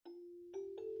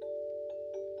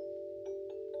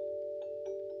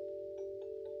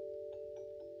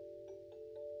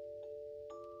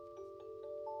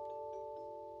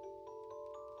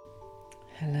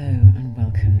Hello and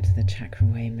welcome to the Chakra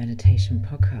Way Meditation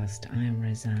Podcast. I am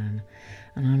Roseanne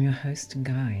and I'm your host and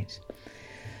guide.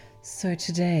 So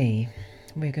today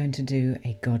we're going to do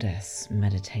a goddess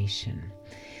meditation.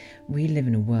 We live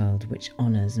in a world which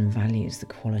honours and values the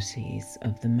qualities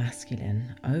of the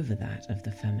masculine over that of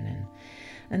the feminine.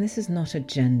 And this is not a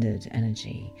gendered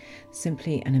energy,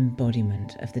 simply an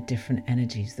embodiment of the different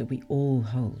energies that we all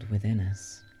hold within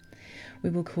us. We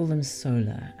will call them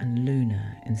solar and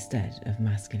lunar instead of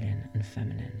masculine and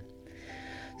feminine.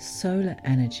 Solar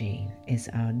energy is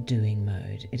our doing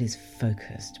mode. It is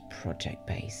focused,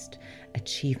 project-based,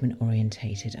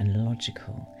 achievement-orientated and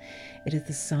logical. It is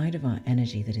the side of our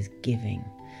energy that is giving,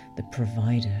 the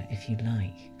provider, if you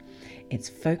like. Its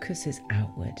focus is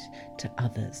outward, to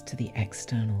others, to the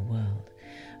external world.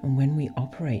 And when we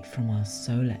operate from our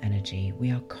solar energy,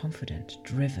 we are confident,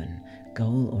 driven,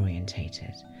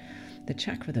 goal-orientated. The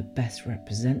chakra that best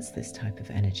represents this type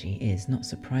of energy is, not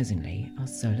surprisingly, our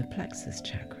solar plexus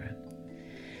chakra.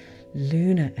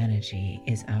 Lunar energy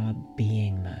is our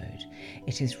being mode.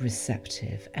 It is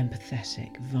receptive,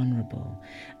 empathetic, vulnerable,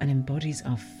 and embodies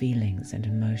our feelings and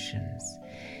emotions.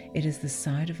 It is the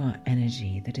side of our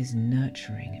energy that is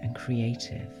nurturing and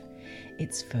creative.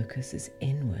 Its focus is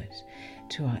inward,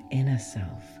 to our inner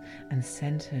self, and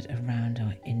centered around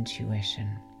our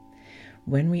intuition.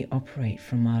 When we operate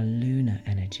from our lunar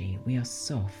energy, we are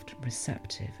soft,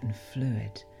 receptive, and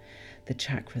fluid. The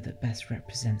chakra that best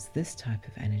represents this type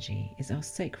of energy is our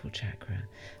sacral chakra,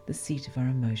 the seat of our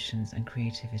emotions and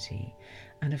creativity,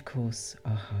 and of course,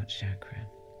 our heart chakra.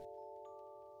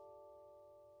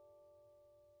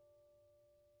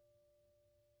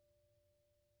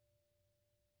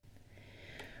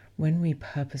 When we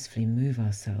purposefully move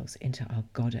ourselves into our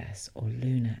goddess or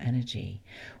lunar energy,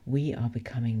 we are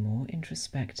becoming more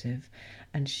introspective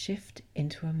and shift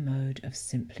into a mode of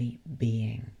simply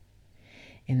being.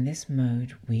 In this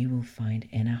mode, we will find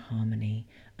inner harmony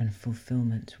and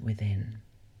fulfillment within.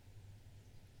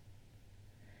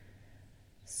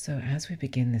 So as we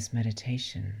begin this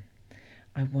meditation,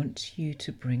 I want you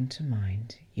to bring to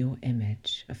mind your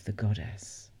image of the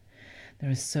goddess. There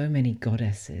are so many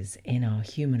goddesses in our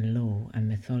human lore and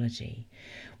mythology.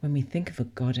 When we think of a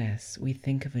goddess, we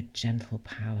think of a gentle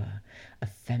power, a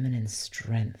feminine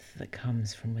strength that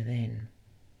comes from within.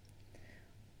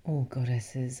 All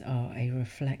goddesses are a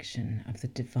reflection of the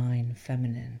divine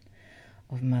feminine,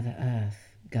 of Mother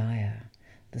Earth, Gaia,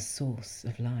 the source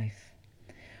of life.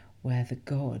 Where the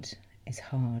god is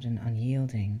hard and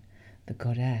unyielding, the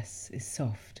goddess is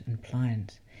soft and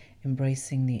pliant,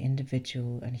 embracing the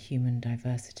individual and human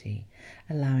diversity,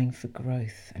 allowing for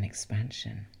growth and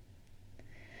expansion.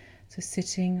 So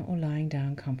sitting or lying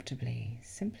down comfortably,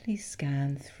 simply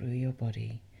scan through your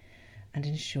body and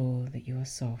ensure that you are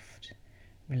soft,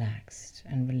 relaxed,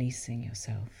 and releasing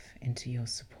yourself into your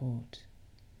support.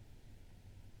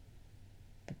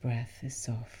 The breath is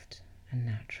soft and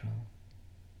natural.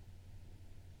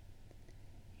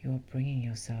 You are bringing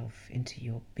yourself into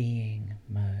your being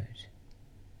mode.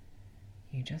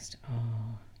 You just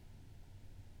are.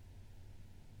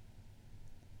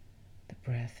 The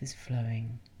breath is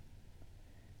flowing.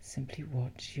 Simply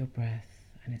watch your breath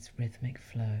and its rhythmic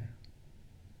flow.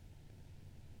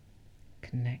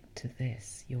 Connect to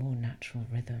this, your natural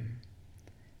rhythm,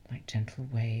 like gentle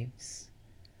waves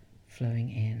flowing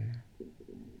in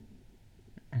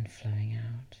and flowing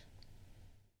out.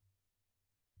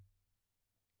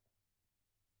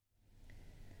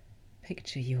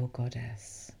 Picture your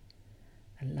goddess,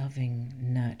 a loving,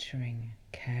 nurturing,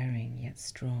 caring yet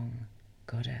strong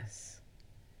goddess,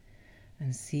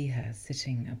 and see her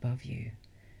sitting above you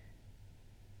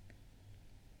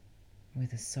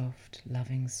with a soft,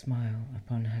 loving smile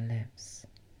upon her lips.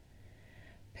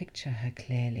 Picture her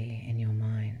clearly in your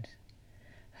mind,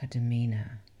 her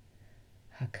demeanour,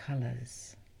 her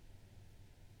colours,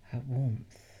 her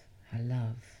warmth, her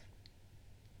love.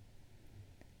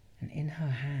 And in her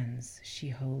hands she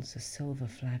holds a silver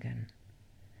flagon,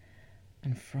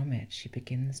 and from it she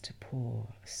begins to pour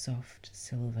a soft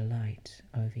silver light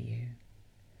over you.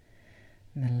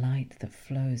 And the light that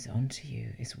flows onto you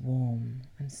is warm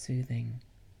and soothing.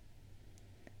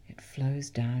 It flows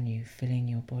down you, filling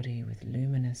your body with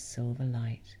luminous silver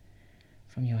light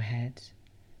from your head,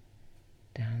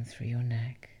 down through your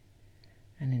neck,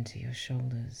 and into your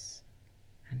shoulders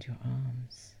and your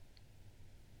arms,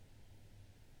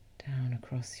 down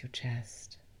across your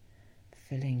chest,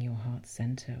 filling your heart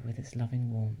center with its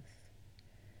loving warmth,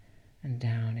 and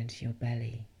down into your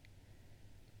belly,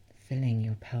 filling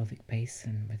your pelvic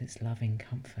basin with its loving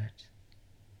comfort.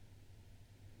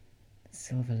 The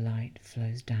silver light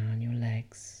flows down your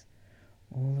legs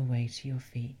all the way to your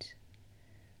feet,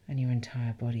 and your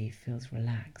entire body feels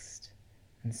relaxed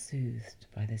and soothed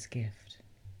by this gift.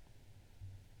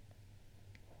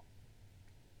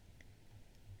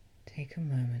 Take a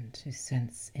moment to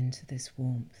sense into this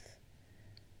warmth,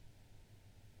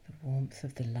 the warmth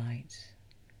of the light,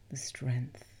 the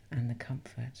strength and the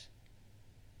comfort.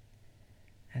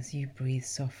 As you breathe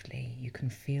softly, you can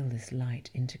feel this light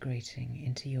integrating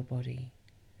into your body,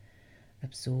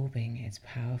 absorbing its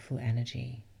powerful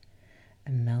energy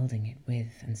and melding it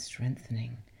with and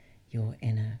strengthening your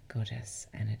inner goddess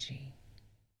energy.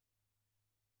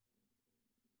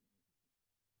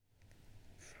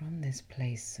 From this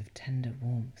place of tender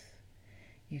warmth,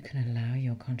 you can allow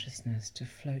your consciousness to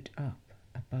float up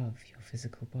above your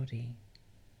physical body.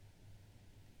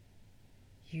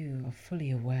 You are fully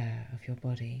aware of your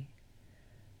body,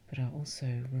 but are also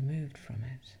removed from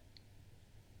it.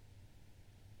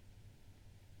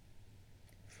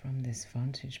 From this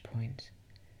vantage point,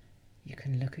 you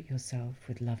can look at yourself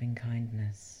with loving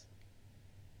kindness,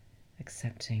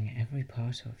 accepting every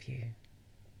part of you.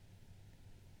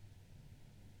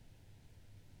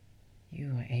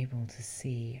 You are able to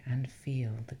see and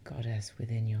feel the goddess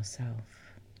within yourself.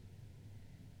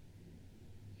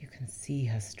 You can see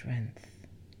her strength,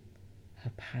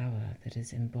 her power that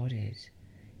is embodied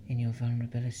in your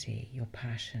vulnerability, your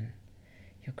passion,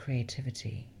 your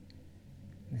creativity,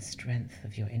 and the strength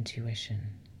of your intuition.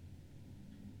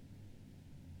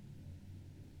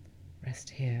 Rest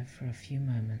here for a few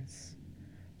moments,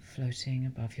 floating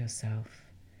above yourself,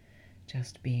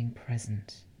 just being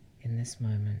present in this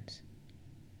moment,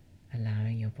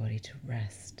 allowing your body to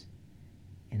rest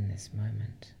in this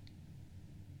moment.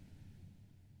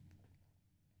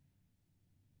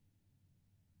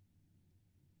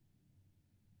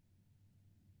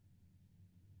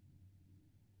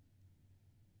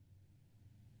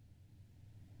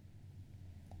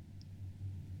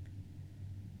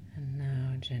 And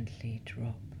now gently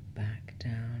drop back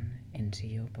down into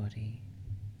your body.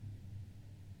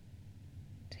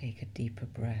 Take a deeper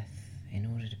breath in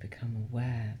order to become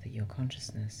aware that your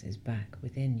consciousness is back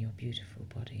within your beautiful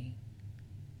body.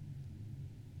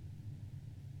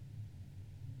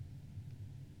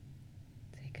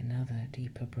 Take another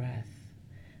deeper breath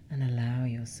and allow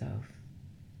yourself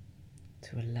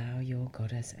to allow your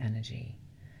goddess energy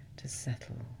to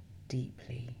settle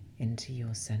deeply into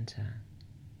your center.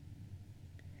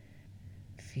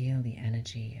 Feel the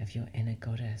energy of your inner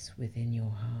goddess within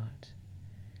your heart.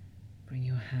 Bring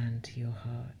your hand to your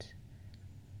heart.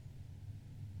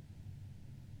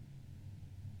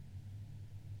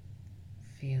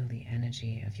 Feel the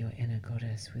energy of your inner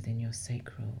goddess within your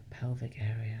sacral pelvic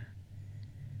area,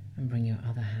 and bring your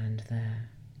other hand there.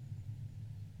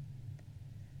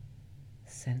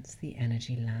 Sense the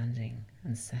energy landing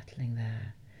and settling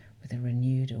there with a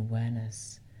renewed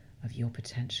awareness of your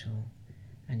potential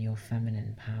and your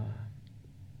feminine power.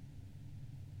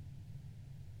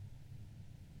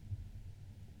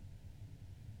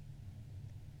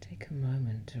 Take a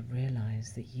moment to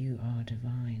realize that you are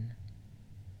divine.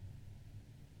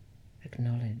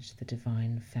 Acknowledge the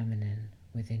divine feminine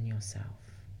within yourself.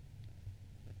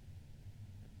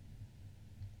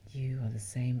 You are the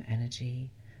same energy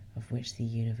of which the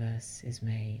universe is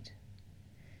made.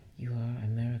 You are a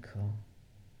miracle.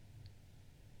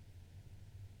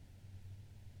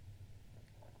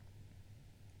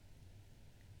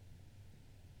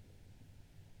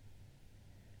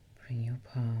 Bring your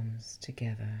palms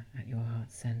together at your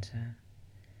heart center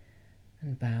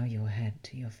and bow your head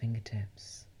to your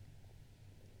fingertips.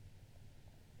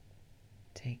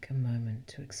 Take a moment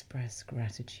to express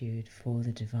gratitude for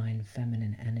the divine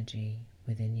feminine energy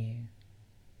within you.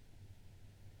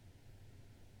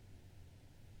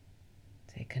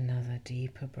 Take another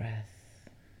deeper breath.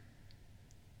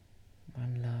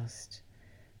 One last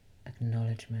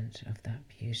acknowledgement of that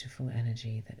beautiful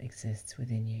energy that exists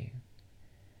within you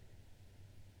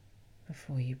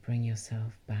before you bring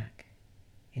yourself back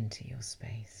into your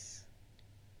space.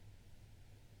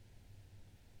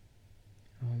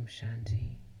 Om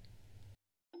Shanti.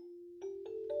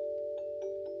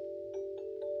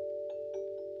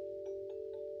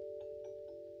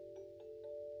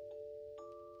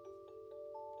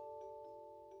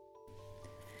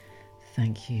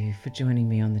 Thank you for joining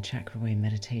me on the Chakra Way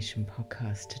Meditation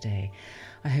podcast today.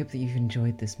 I hope that you've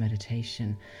enjoyed this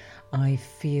meditation. I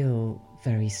feel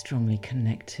very strongly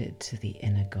connected to the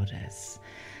inner goddess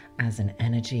as an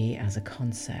energy, as a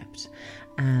concept,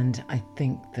 and I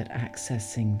think that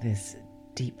accessing this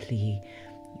deeply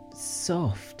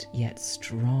soft yet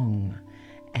strong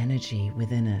energy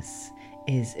within us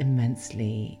is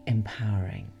immensely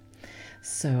empowering.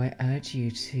 So I urge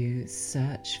you to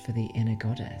search for the inner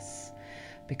goddess,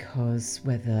 because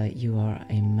whether you are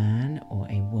a man or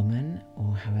a woman,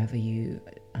 or however you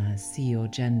see your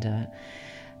gender,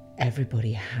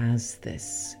 everybody has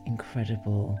this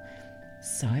incredible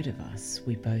side of us.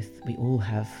 We all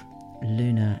have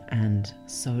lunar and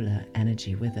solar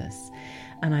energy with us.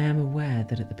 And I am aware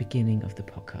that at the beginning of the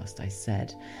podcast I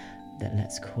said that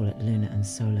let's call it lunar and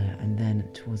solar, and then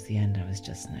towards the end I was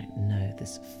just no,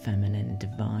 this feminine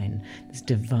divine, this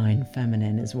divine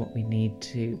feminine is what we need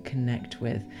to connect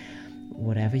with.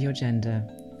 Whatever your gender,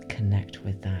 connect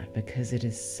with that, because it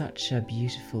is such a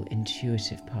beautiful,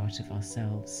 intuitive part of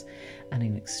ourselves and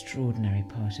an extraordinary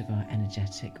part of our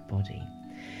energetic body.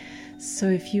 So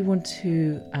if you want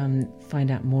to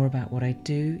find out more about what I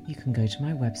do, you can go to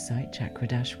my website,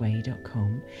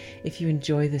 chakra-way.com. If you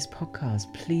enjoy this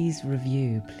podcast, please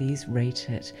review, please rate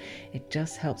it. It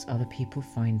just helps other people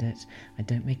find it. I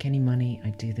don't make any money.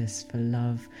 I do this for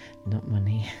love, not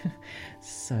money.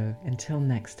 So until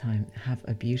next time, have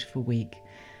a beautiful week.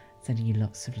 Sending you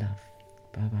lots of love.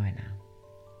 Bye-bye now.